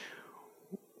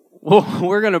Well,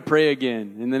 we're going to pray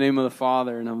again in the name of the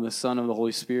Father and of the Son and of the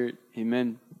Holy Spirit.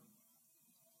 Amen.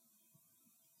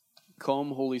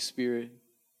 Come, Holy Spirit.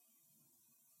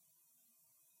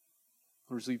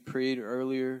 As we prayed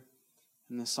earlier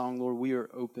in the song, Lord, we are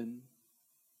open.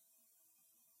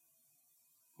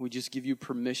 We just give you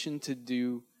permission to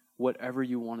do whatever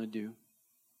you want to do.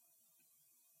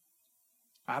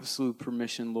 Absolute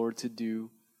permission, Lord, to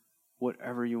do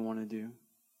whatever you want to do.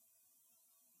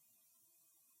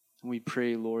 And we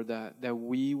pray, Lord, that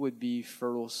we would be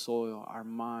fertile soil, our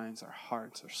minds, our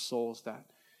hearts, our souls, that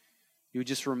you would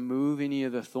just remove any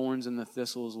of the thorns and the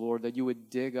thistles, Lord, that you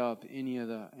would dig up any of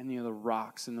the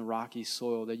rocks in the rocky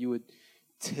soil, that you would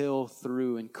till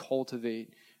through and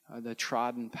cultivate the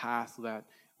trodden path, that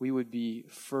we would be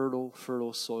fertile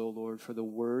soil, Lord, for the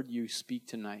word you speak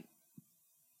tonight.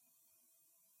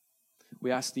 We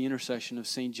ask the intercession of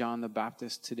St. John the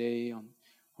Baptist today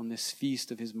on this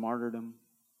feast of his martyrdom,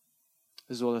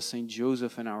 as well as St.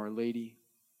 Joseph and Our Lady.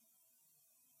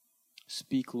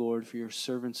 Speak, Lord, for your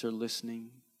servants are listening.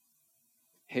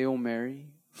 Hail Mary,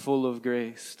 full of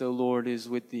grace, the Lord is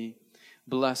with thee.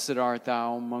 Blessed art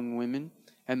thou among women,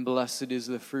 and blessed is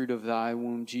the fruit of thy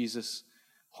womb, Jesus.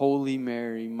 Holy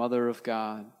Mary, Mother of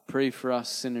God, pray for us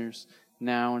sinners,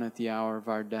 now and at the hour of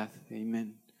our death.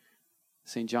 Amen.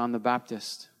 St. John the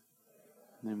Baptist,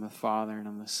 in the name of the Father, and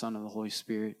of the Son, and of the Holy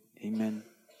Spirit. Amen.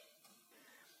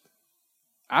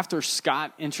 After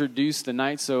Scott introduced the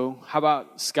night, so how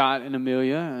about Scott and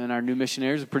Amelia and our new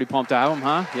missionaries? We're pretty pumped to have them,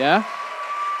 huh? Yeah?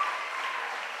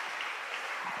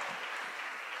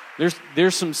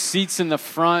 There's some seats in the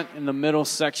front, in the middle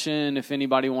section, if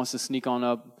anybody wants to sneak on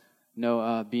up.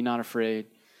 No, be not afraid.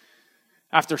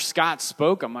 After Scott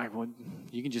spoke, I'm like, well,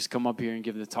 you can just come up here and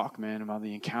give the talk, man, about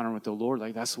the encounter with the Lord.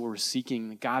 Like, that's what we're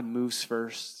seeking. God moves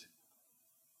first.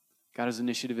 God's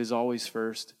initiative is always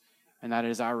first. And that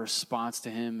is our response to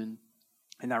him.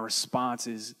 And that response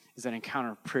is that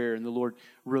encounter of prayer. And the Lord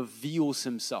reveals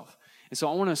himself. And so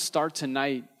I want to start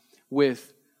tonight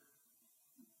with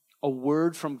a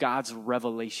word from God's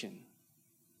revelation.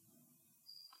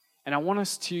 And I want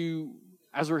us to,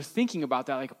 as we're thinking about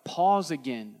that, like pause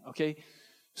again, okay?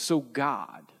 So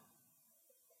God,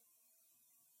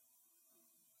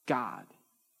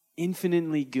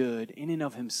 infinitely good in and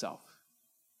of himself,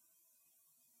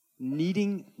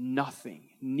 needing nothing,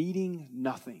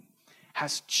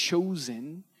 has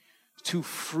chosen to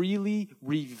freely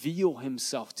reveal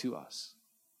himself to us.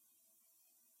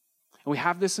 And we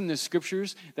have this in the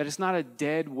scriptures, that it's not a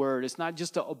dead word. It's not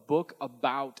just a book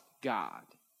about God.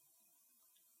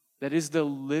 That is the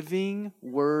living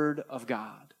word of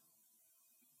God.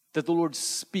 That the Lord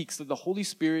speaks, that the Holy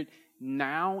Spirit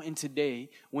now and today,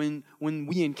 when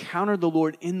we encounter the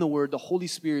Lord in the word, the Holy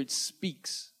Spirit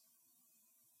speaks.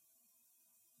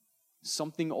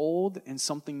 Something old and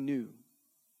something new.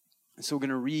 And so we're going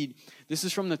to read. This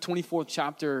is from the 24th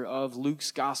chapter of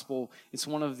Luke's gospel. It's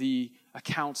one of the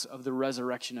accounts of the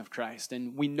resurrection of Christ.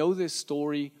 And we know this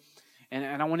story.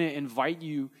 And I want to invite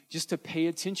you just to pay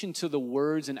attention to the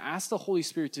words and ask the Holy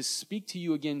Spirit to speak to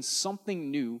you again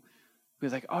something new. Be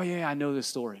like, oh yeah, I know this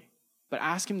story. But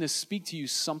ask him to speak to you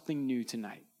something new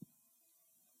tonight.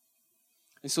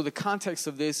 And so the context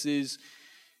of this is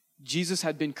Jesus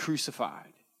had been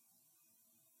crucified.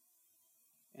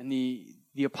 And the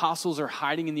apostles are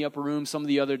hiding in the upper room. Some of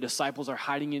the other disciples are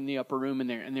hiding in the upper room,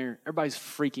 and everybody's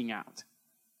freaking out.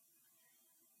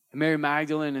 And Mary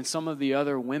Magdalene and some of the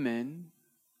other women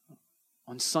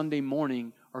on Sunday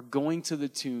morning are going to the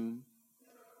tomb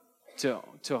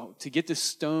to get the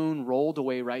stone rolled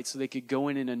away, right? So they could go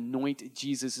in and anoint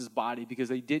Jesus' body, because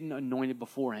they didn't anoint it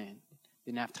beforehand.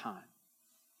 Didn't have time.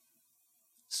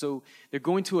 So they're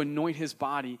going to anoint his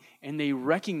body, and they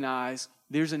recognize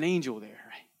there's an angel there,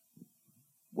 right?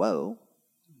 Whoa,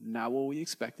 not what we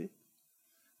expected. And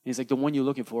he's like, the one you're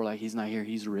looking for, like, he's not here,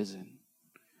 he's risen.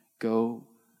 Go,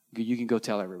 you can go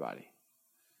tell everybody.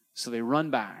 So they run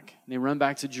back. They run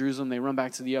back to Jerusalem. They run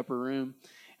back to the upper room.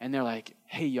 And they're like,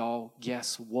 hey, y'all,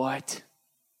 guess what?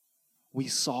 We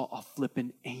saw a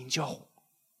flipping angel.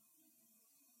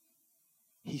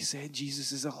 He said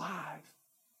Jesus is alive.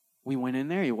 We went in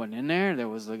there. He wasn't in there. There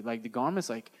was like the garments,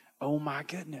 like, oh my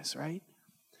goodness, right?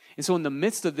 And so in the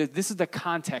midst of this is the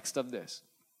context of this.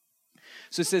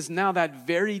 So it says, now that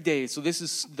very day, so this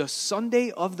is the Sunday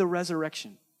of the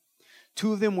resurrection.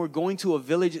 Two of them were going to a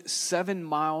village 7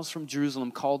 miles from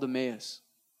Jerusalem called Emmaus.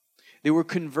 They were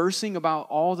conversing about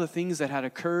all the things that had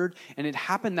occurred, and it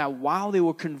happened that while they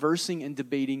were conversing and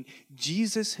debating,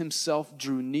 Jesus himself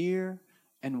drew near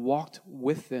and walked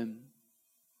with them.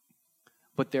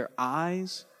 But their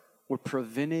eyes were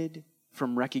prevented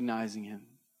from recognizing him.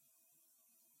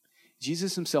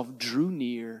 Jesus himself drew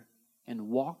near and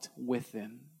walked with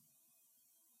them,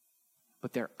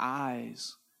 but their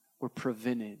eyes were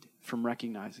prevented from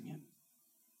recognizing him.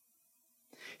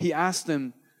 He asked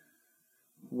them,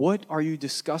 "What are you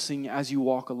discussing as you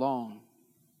walk along?"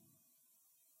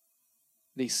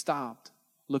 They stopped,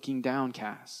 looking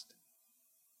downcast.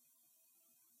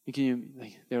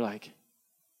 They're like,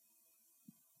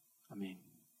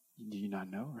 do you not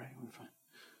know, right? We're fine.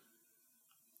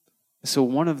 So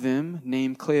one of them,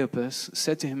 named Cleopas,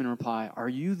 said to him in reply, "Are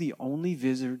you the only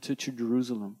visitor to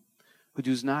Jerusalem who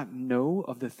does not know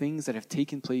of the things that have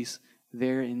taken place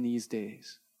there in these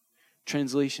days?"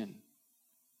 Translation: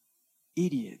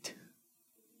 idiot.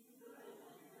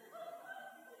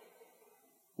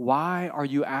 Why are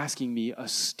you asking me a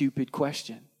stupid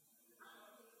question?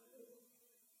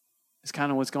 It's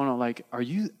kind of what's going on. Are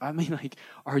you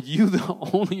the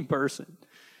only person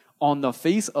on the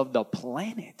face of the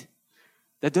planet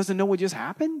that doesn't know what just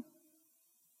happened?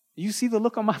 You see the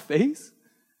look on my face?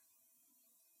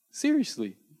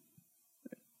 Seriously.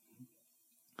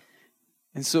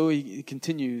 And so he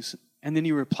continues, and then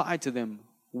he replied to them,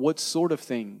 "What sort of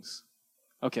things?"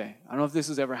 Okay, I don't know if this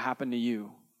has ever happened to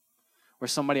you, where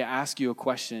somebody asks you a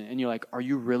question, and you're like, "Are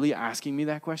you really asking me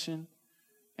that question?"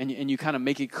 And you kind of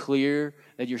make it clear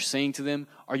that you're saying to them,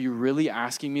 "Are you really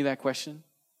asking me that question?"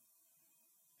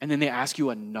 And then they ask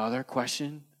you another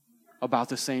question about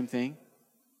the same thing.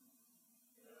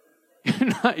 You're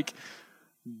like,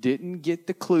 didn't get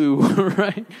the clue,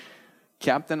 right?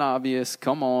 Captain Obvious,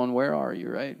 come on, where are you,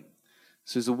 right?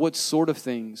 So what sort of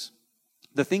things?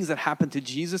 The things that happened to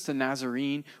Jesus the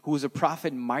Nazarene, who was a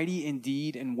prophet mighty in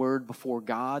deed and word before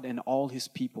God and all his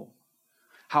people.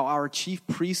 How our chief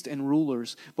priests and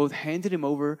rulers both handed him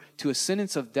over to a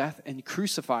sentence of death and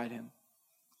crucified him.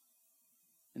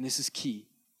 And this is key.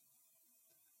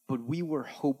 But we were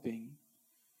hoping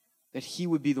that he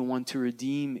would be the one to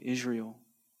redeem Israel.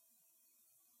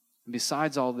 And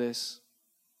besides all this,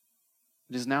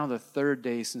 it is now the third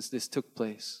day since this took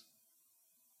place.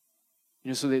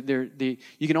 So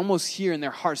you can almost hear in their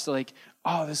hearts, they're like,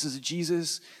 "Oh, this is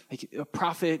Jesus, like a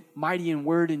prophet, mighty in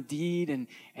word and deed." And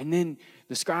then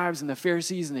the scribes and the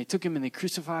Pharisees, and they took him and they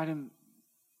crucified him.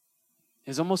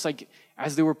 It's almost like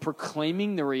as they were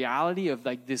proclaiming the reality of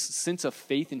like this sense of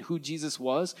faith in who Jesus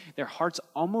was, their hearts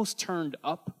almost turned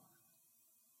up.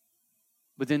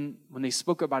 But then when they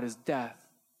spoke about his death,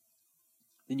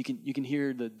 then you can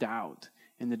hear the doubt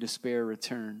and the despair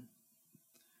return.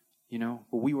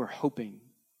 But we were hoping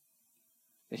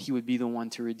that he would be the one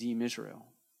to redeem Israel.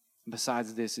 And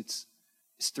besides this, it's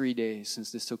 3 days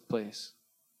since this took place.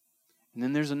 And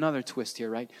then there's another twist here,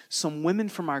 right? Some women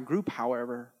from our group,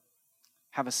 however,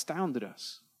 have astounded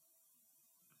us.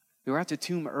 They were at the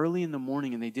tomb early in the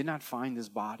morning and they did not find his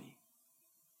body.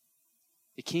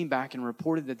 They came back and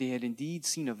reported that they had indeed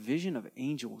seen a vision of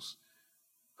angels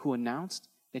who announced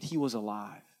that he was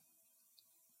alive.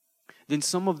 Then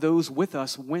some of those with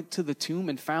us went to the tomb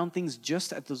and found things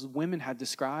just as those women had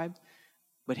described,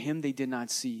 but him they did not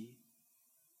see.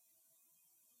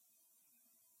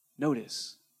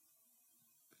 Notice,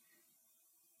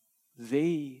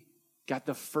 they got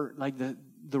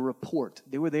the report.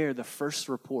 They were there, the first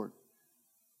report,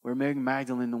 where Mary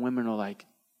Magdalene and the women are like,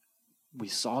 "We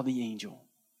saw the angel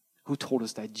who told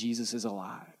us that Jesus is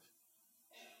alive."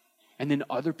 And then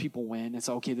other people went and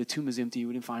said, "Okay, the tomb is empty.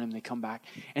 We didn't find him." They come back.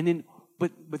 And then,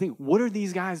 but think, what are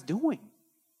these guys doing?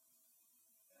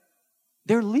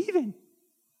 They're leaving.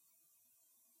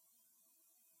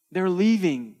 They're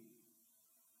leaving.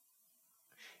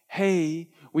 Hey,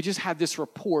 we just had this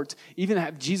report,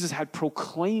 even Jesus had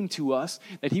proclaimed to us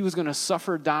that he was going to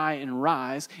suffer, die, and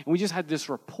rise. And we just had this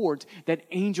report that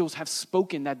angels have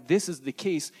spoken that this is the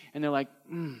case. And they're like,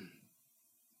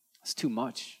 it's too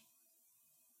much.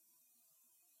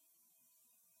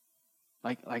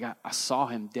 Like I saw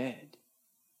him dead.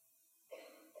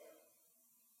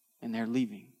 And they're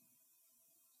leaving.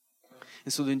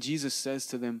 And so then Jesus says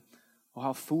to them, "Oh,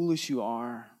 how foolish you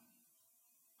are.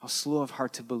 How slow of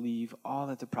heart to believe all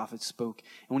that the prophets spoke."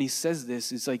 And when he says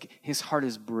this, it's like his heart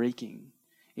is breaking.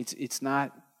 It's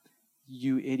not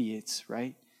you idiots,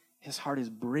 right? His heart is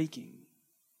breaking.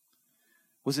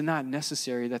 Was it not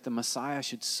necessary that the Messiah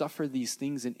should suffer these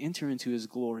things and enter into his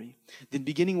glory? Then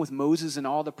beginning with Moses and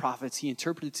all the prophets, he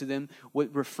interpreted to them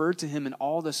what referred to him in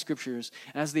all the scriptures.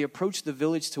 And as they approached the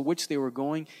village to which they were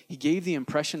going, he gave the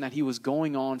impression that he was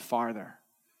going on farther.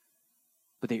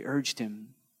 But they urged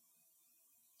him,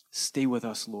 "Stay with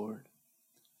us, Lord,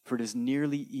 for it is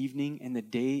nearly evening and the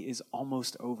day is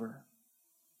almost over."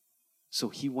 So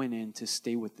he went in to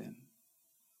stay with them.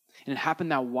 And it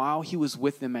happened that while he was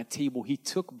with them at table, he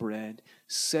took bread,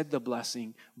 said the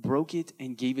blessing, broke it,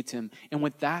 and gave it to him. And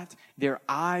with that, their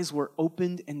eyes were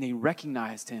opened and they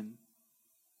recognized him,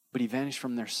 but he vanished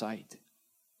from their sight.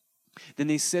 Then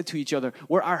they said to each other,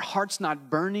 were our hearts not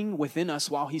burning within us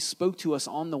while he spoke to us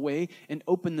on the way and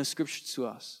opened the scriptures to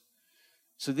us?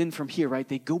 So then from here, right,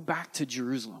 they go back to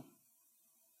Jerusalem.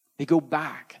 They go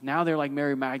back. Now they're like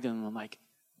Mary Magdalene. I'm like,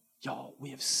 y'all,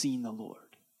 we have seen the Lord.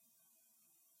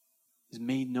 Is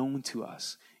made known to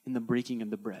us in the breaking of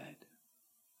the bread.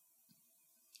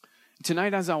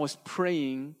 Tonight, as I was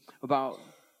praying about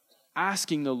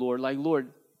asking the Lord, like,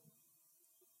 Lord,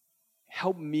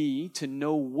 help me to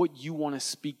know what you want to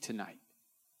speak tonight.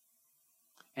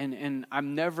 And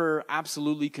I'm never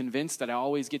absolutely convinced that I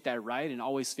always get that right and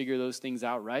always figure those things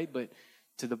out right, but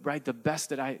to the best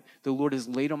that the Lord has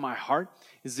laid on my heart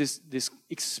is this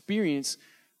experience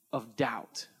of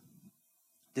doubt,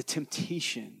 the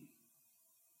temptation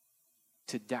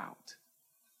to doubt.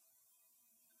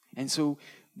 And so,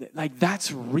 like,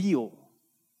 that's real.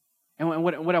 And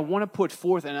what I want to put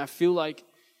forth, and I feel like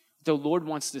the Lord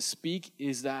wants to speak,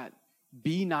 is that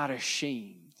be not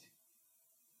ashamed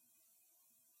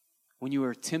when you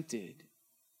are tempted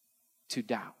to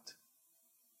doubt.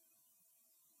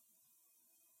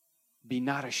 Be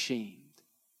not ashamed.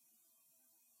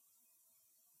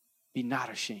 Be not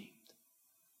ashamed.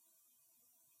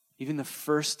 Even the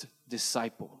first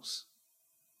disciples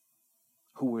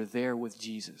who were there with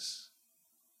Jesus,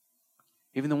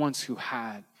 even the ones who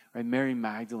had, right, Mary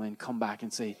Magdalene come back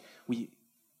and say,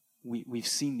 we've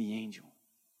seen the angel.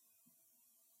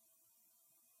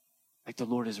 Like the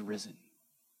Lord has risen.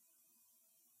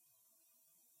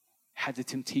 Had the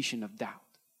temptation of doubt.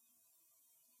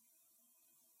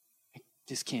 Like,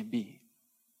 this can't be.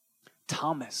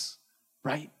 Thomas,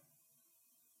 right?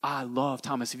 I love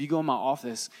Thomas. If you go in my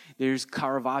office, there's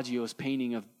Caravaggio's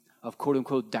painting of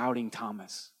quote-unquote doubting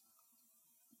Thomas.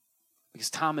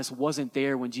 Because Thomas wasn't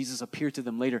there when Jesus appeared to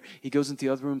them later. He goes into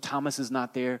the other room. Thomas is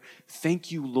not there.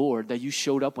 Thank you, Lord, that you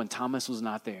showed up when Thomas was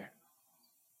not there.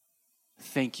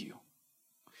 Thank you.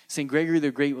 St. Gregory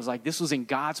the Great was like, this was in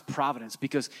God's providence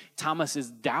because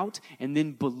Thomas's doubt and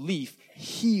then belief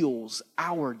heals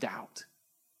our doubt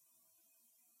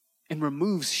and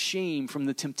removes shame from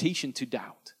the temptation to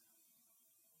doubt.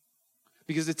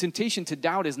 Because the temptation to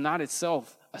doubt is not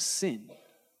itself a sin.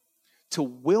 To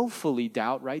willfully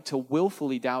doubt, right? To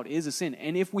willfully doubt is a sin.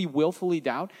 And if we willfully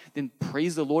doubt, then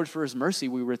praise the Lord for his mercy.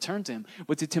 We return to him.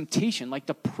 But the temptation, like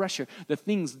the pressure, the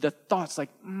things, the thoughts, like,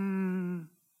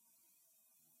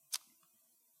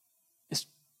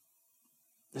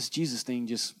 this Jesus thing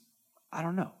just, I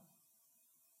don't know.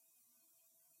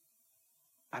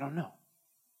 I don't know.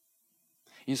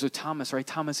 And so Thomas, right?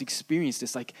 Thomas experienced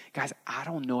this. Like, guys, I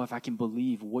don't know if I can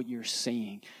believe what you're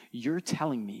saying. You're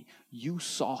telling me you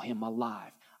saw him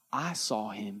alive. I saw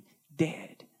him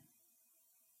dead.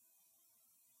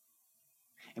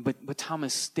 But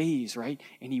Thomas stays, right?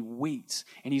 And he waits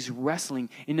and he's wrestling.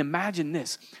 And imagine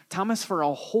this. Thomas for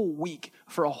a whole week,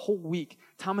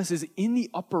 Thomas is in the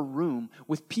upper room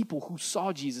with people who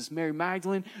saw Jesus. Mary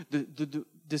Magdalene, the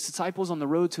disciples on the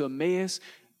road to Emmaus,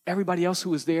 everybody else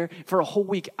who was there for a whole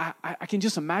week. I can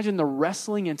just imagine the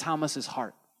wrestling in Thomas's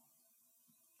heart.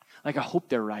 Like, I hope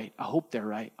they're right. I hope they're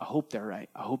right. I hope they're right.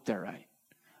 I hope they're right.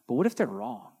 But what if they're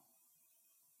wrong?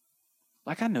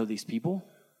 Like, I know these people.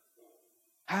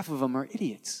 Half of them are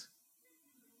idiots.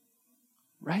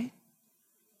 Right?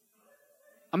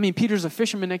 I mean, Peter's a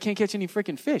fisherman that can't catch any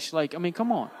freaking fish. Like, I mean,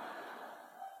 come on.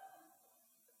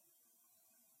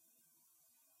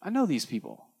 I know these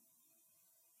people.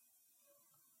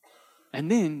 And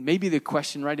then maybe the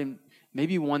question, right, and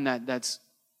maybe one that's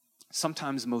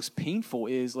sometimes most painful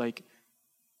is like,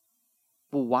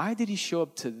 well, why did he show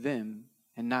up to them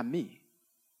and not me?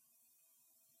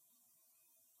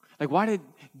 Like, why did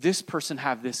this person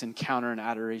have this encounter and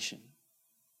adoration?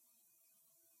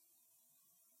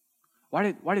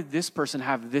 Why did this person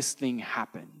have this thing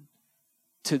happen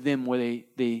to them where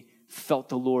they felt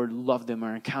the Lord loved them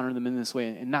or encountered them in this way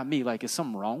and not me? Like, is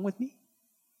something wrong with me?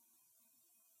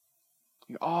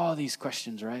 All these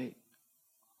questions, right?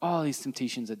 All these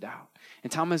temptations of doubt.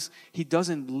 And Thomas, he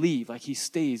doesn't leave, like he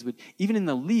stays. But even in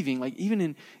the leaving, like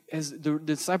even as the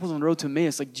disciples on the road to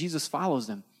Emmaus, like Jesus follows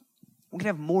them. We can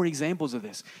have more examples of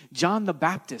this. John the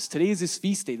Baptist, today is his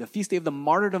feast day, the feast day of the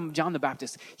martyrdom of John the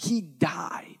Baptist. He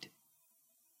died.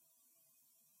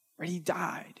 Right? He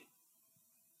died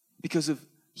because of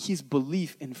his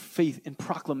belief and faith and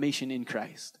proclamation in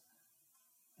Christ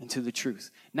and to the truth.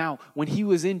 Now, when he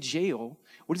was in jail,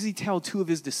 what does he tell two of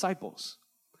his disciples?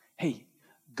 Hey,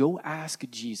 go ask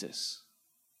Jesus,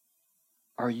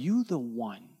 are you the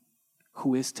one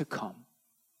who is to come,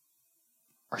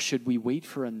 or should we wait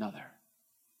for another?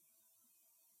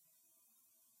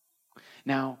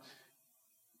 Now,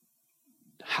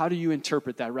 how do you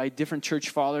interpret that, right? Different church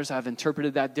fathers have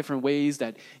interpreted that different ways,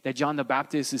 that John the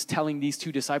Baptist is telling these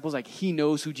two disciples, like, he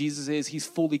knows who Jesus is. He's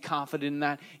fully confident in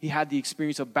that. He had the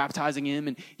experience of baptizing him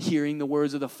and hearing the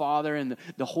words of the Father and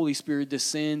the Holy Spirit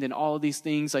descend and all of these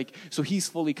things. Like, so he's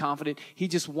fully confident. He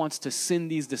just wants to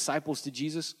send these disciples to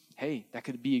Jesus. Hey, that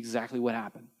could be exactly what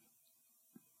happened.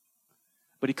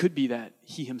 But it could be that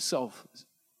he himself,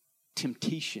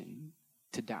 temptation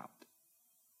to doubt.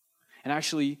 And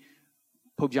actually,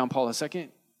 Pope John Paul II,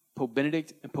 Pope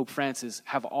Benedict, and Pope Francis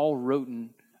have all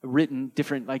written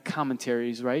different like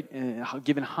commentaries, right? And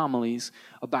given homilies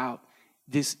about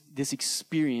this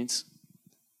experience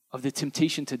of the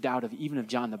temptation to doubt of even of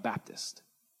John the Baptist.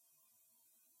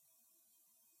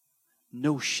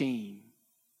 No shame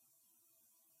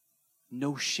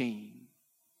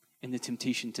in the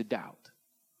temptation to doubt.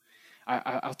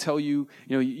 I'll tell you,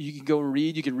 you can go and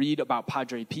read. You can read about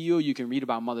Padre Pio. You can read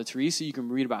about Mother Teresa. You can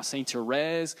read about Saint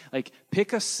Therese. Like,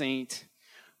 pick a saint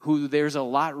who there's a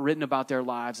lot written about their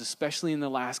lives, especially in the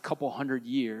last couple hundred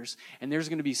years. And there's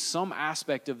going to be some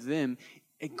aspect of them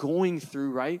going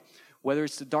through, right? Whether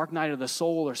it's the dark night of the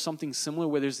soul or something similar,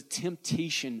 where there's a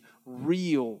temptation,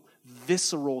 real,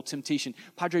 visceral temptation.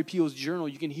 Padre Pio's journal,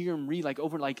 you can hear him read like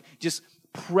over, like just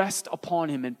pressed upon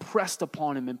him and pressed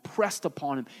upon him and pressed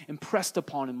upon him and pressed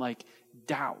upon him, like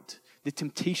doubt, the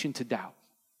temptation to doubt.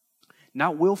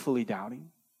 Not willfully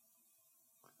doubting,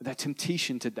 but that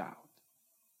temptation to doubt.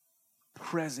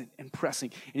 Present and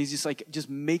pressing. And he's just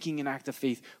making an act of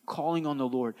faith, calling on the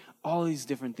Lord, all these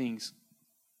different things.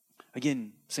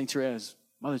 Again, Saint Therese,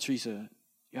 Mother Teresa,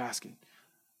 you ask it.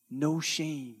 No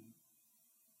shame.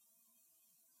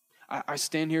 I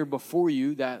stand here before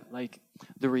you that, like,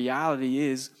 the reality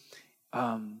is,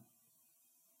 in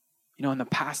the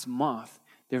past month,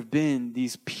 there have been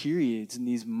these periods and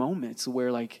these moments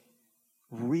where, like,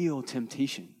 real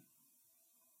temptation.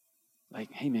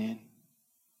 Like, hey, man,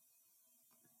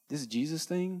 this Jesus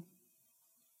thing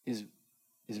is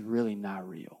really not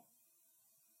real.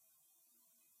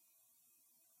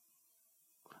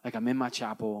 Like, I'm in my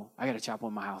chapel. I got a chapel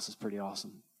in my house. It's pretty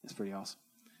awesome.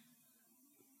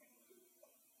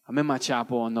 I'm in my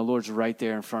chapel, and the Lord's right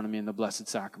there in front of me in the Blessed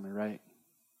Sacrament, right?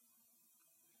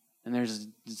 And there's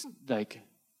like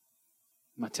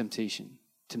my temptation.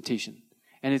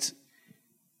 And it's,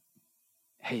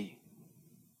 hey,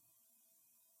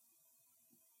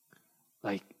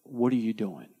 like, what are you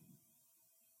doing?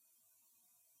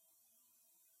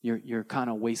 You're kind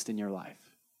of wasting your life.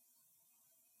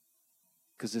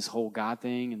 Because this whole God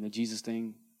thing and the Jesus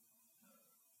thing,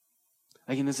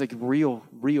 like, and it's like real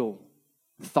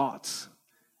thoughts.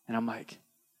 And I'm like,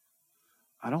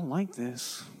 I don't like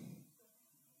this.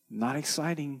 Not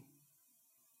exciting.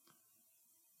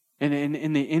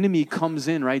 And the enemy comes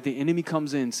in, right? The enemy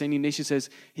comes in. St. Ignatius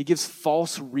says he gives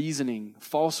false reasoning.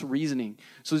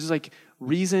 So it's just like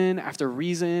reason after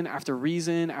reason after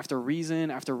reason after reason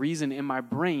after reason in my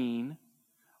brain,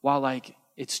 while like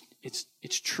it's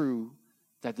true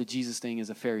that the Jesus thing is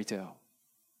a fairy tale.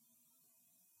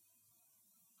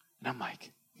 And I'm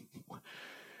like,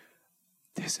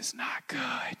 this is not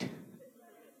good.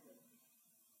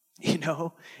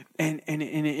 And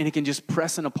it can just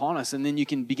press in upon us, and then you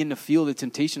can begin to feel the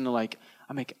temptation to, like,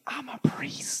 I'm a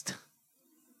priest.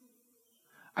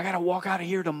 I got to walk out of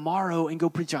here tomorrow and go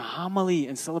preach a homily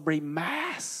and celebrate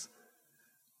Mass.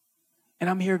 And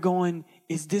I'm here going,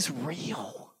 is this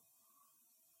real?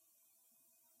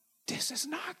 This is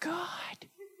not good.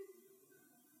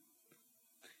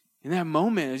 In that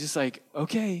moment, it's just like,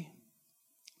 okay.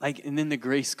 Like, and then the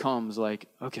grace comes, like,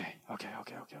 okay.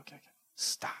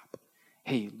 Stop.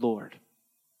 Hey, Lord,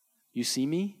 you see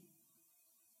me?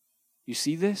 You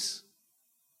see this?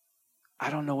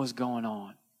 I don't know what's going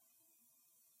on.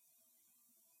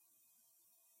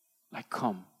 Like,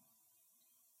 come.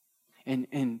 And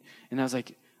I was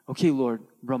like, okay, Lord,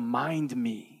 remind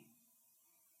me.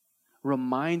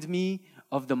 Remind me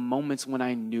of the moments when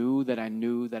I knew that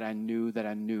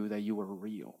you were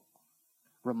real.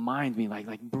 Remind me,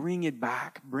 like bring it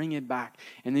back.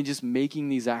 And then just making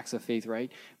these acts of faith,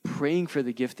 right? Praying for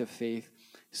the gift of faith,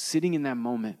 sitting in that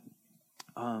moment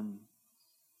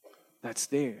that's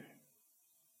there.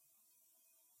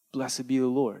 Blessed be the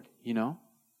Lord,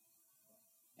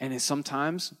 And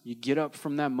sometimes you get up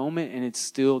from that moment and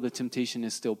the temptation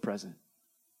is still present.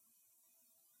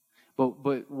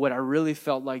 But what I really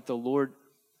felt like the Lord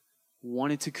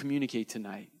wanted to communicate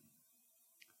tonight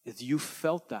is you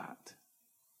felt that.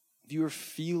 If you are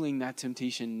feeling that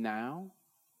temptation now,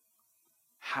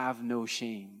 have no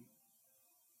shame.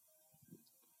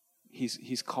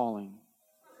 He's calling.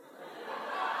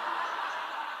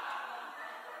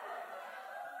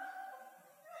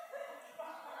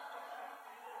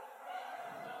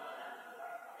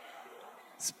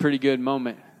 It's a pretty good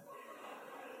moment.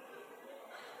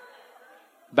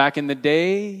 Back in the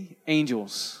day,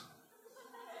 angels.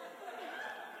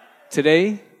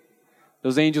 Today,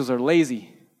 those angels are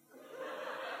lazy.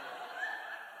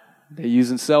 They're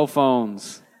using cell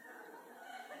phones.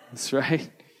 That's right.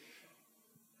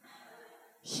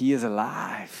 He is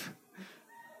alive.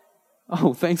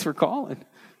 Oh, thanks for calling.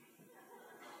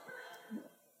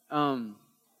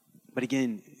 But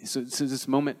again, so this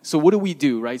moment. So what do we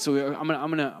do, right? So I'm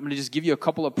gonna just give you a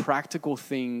couple of practical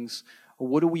things.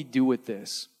 What do we do with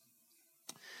this?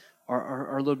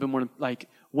 Or a little bit more like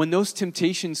when those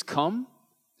temptations come,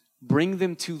 bring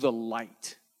them to the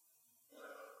light.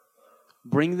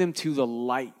 Bring them to the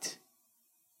light.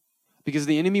 Because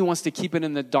the enemy wants to keep it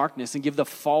in the darkness and give the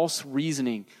false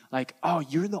reasoning. Like, oh,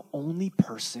 you're the only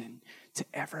person to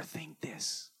ever think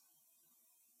this.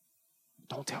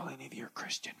 Don't tell any of your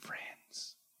Christian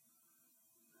friends.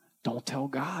 Don't tell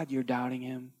God you're doubting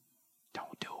him.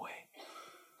 Don't do it.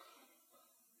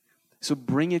 So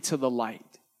bring it to the light.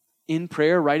 In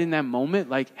prayer, right in that moment,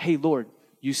 like, hey, Lord,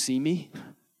 you see me?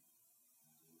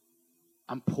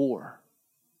 I'm poor.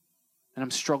 And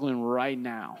I'm struggling right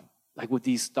now, like with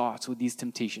these thoughts, with these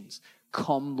temptations.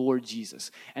 Come, Lord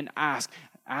Jesus, and ask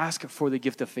for the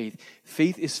gift of faith.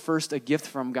 Faith is first a gift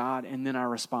from God and then our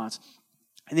response.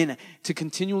 And then to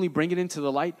continually bring it into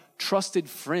the light, trusted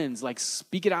friends, like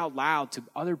speak it out loud to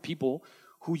other people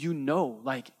who you know,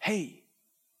 like, hey,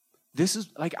 this is,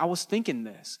 like, I was thinking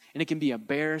this. And it can be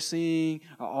embarrassing,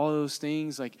 all those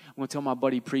things. Like, I'm going to tell my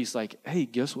buddy priest, like, hey,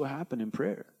 guess what happened in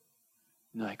prayer?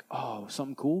 And they're like, oh,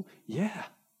 something cool? Yeah.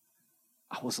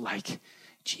 I was like,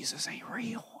 Jesus ain't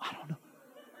real. I don't know.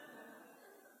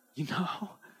 You know,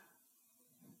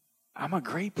 I'm a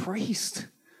great priest.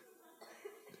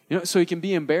 You know, so it can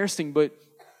be embarrassing, but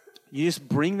you just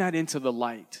bring that into the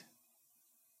light.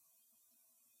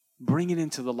 Bring it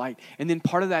into the light. And then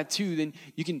part of that too, then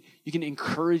you can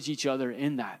encourage each other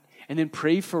in that. And then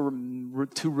pray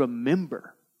to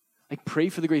remember. Like pray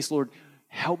for the grace, Lord,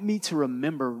 help me to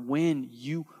remember when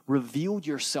you revealed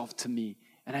yourself to me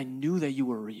and I knew that you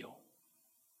were real.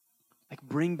 Like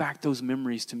bring back those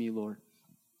memories to me, Lord.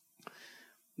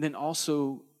 And then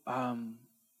also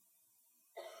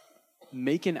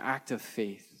make an act of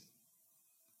faith.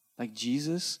 Like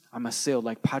Jesus, I'm assailed,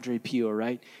 like Padre Pio,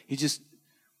 right? He just,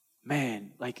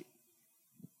 man, like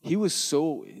he was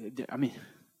so, I mean,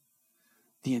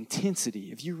 the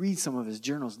intensity, if you read some of his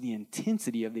journals, the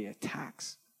intensity of the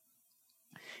attacks.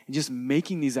 And just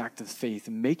making these acts of faith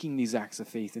and making these acts of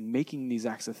faith and making these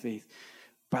acts of faith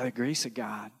by the grace of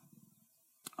God,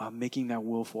 making that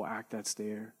willful act that's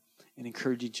there and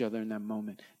encourage each other in that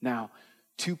moment. Now,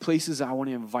 2 places I want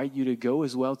to invite you to go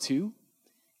as well too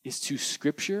is to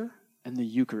Scripture and the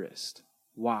Eucharist.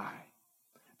 Why?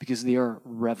 Because they are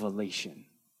revelation.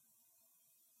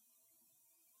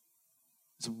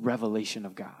 It's a revelation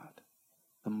of God,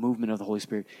 the movement of the Holy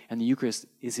Spirit. And the Eucharist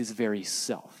is his very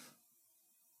self.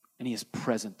 And he is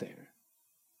present there.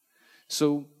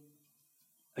 So,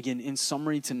 again, in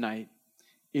summary tonight,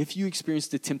 if you experience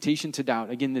the temptation to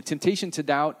doubt, again, the temptation to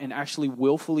doubt and actually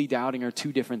willfully doubting are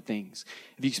 2 different things.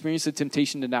 If you experience the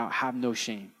temptation to doubt, have no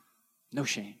shame. No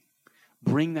shame.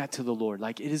 Bring that to the Lord.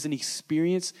 Like it is an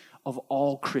experience of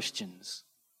all Christians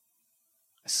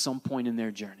at some point in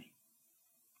their journey.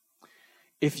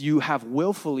 If you have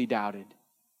willfully doubted,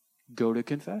 go to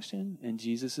confession and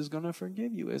Jesus is going to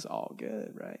forgive you. It's all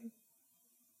good, right?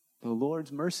 The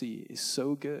Lord's mercy is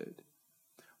so good.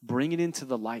 Bring it into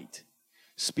the light.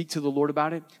 Speak to the Lord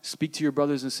about it. Speak to your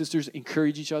brothers and sisters.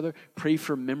 Encourage each other. Pray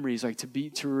for memories, like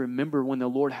to remember when the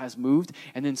Lord has moved,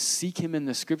 and then seek him in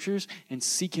the Scriptures and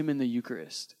seek him in the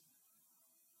Eucharist.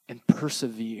 And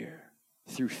persevere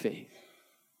through faith.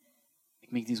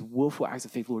 Make these willful acts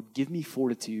of faith. Lord, give me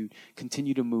fortitude.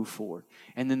 Continue to move forward.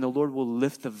 And then the Lord will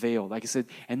lift the veil, like I said,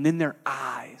 and then their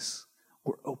eyes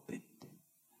were opened.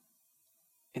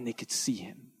 And they could see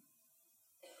him.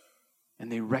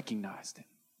 And they recognized him.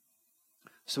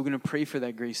 So we're going to pray for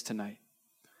that grace tonight.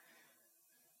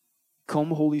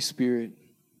 Come, Holy Spirit.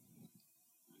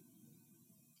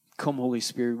 Come, Holy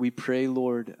Spirit. We pray,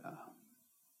 Lord,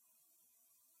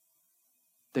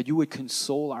 that you would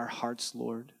console our hearts,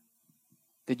 Lord.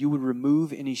 That you would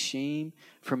remove any shame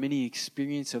from any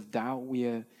experience of doubt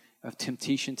of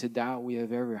temptation to doubt we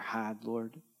have ever had,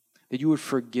 Lord. That you would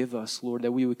forgive us, Lord.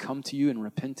 That we would come to you in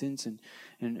repentance and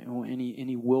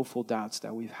any willful doubts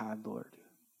that we've had, Lord.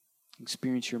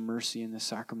 experience your mercy in the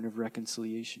sacrament of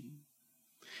reconciliation.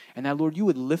 And that, Lord, you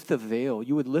would lift the veil.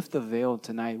 You would lift the veil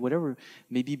tonight, whatever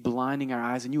may be blinding our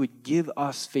eyes, and you would give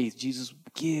us faith. Jesus,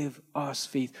 give us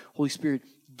faith. Holy Spirit,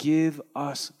 give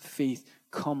us faith.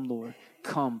 Come, Lord,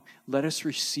 come. Let us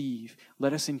receive.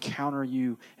 Let us encounter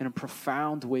you in a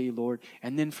profound way, Lord.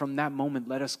 And then from that moment,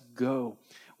 let us go.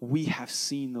 We have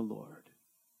seen the Lord.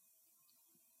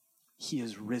 He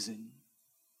is risen.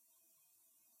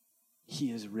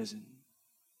 He is risen.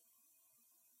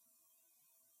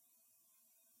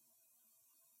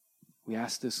 We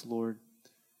ask this, Lord,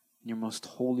 in your most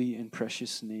holy and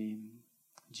precious name,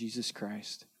 Jesus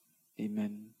Christ.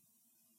 Amen.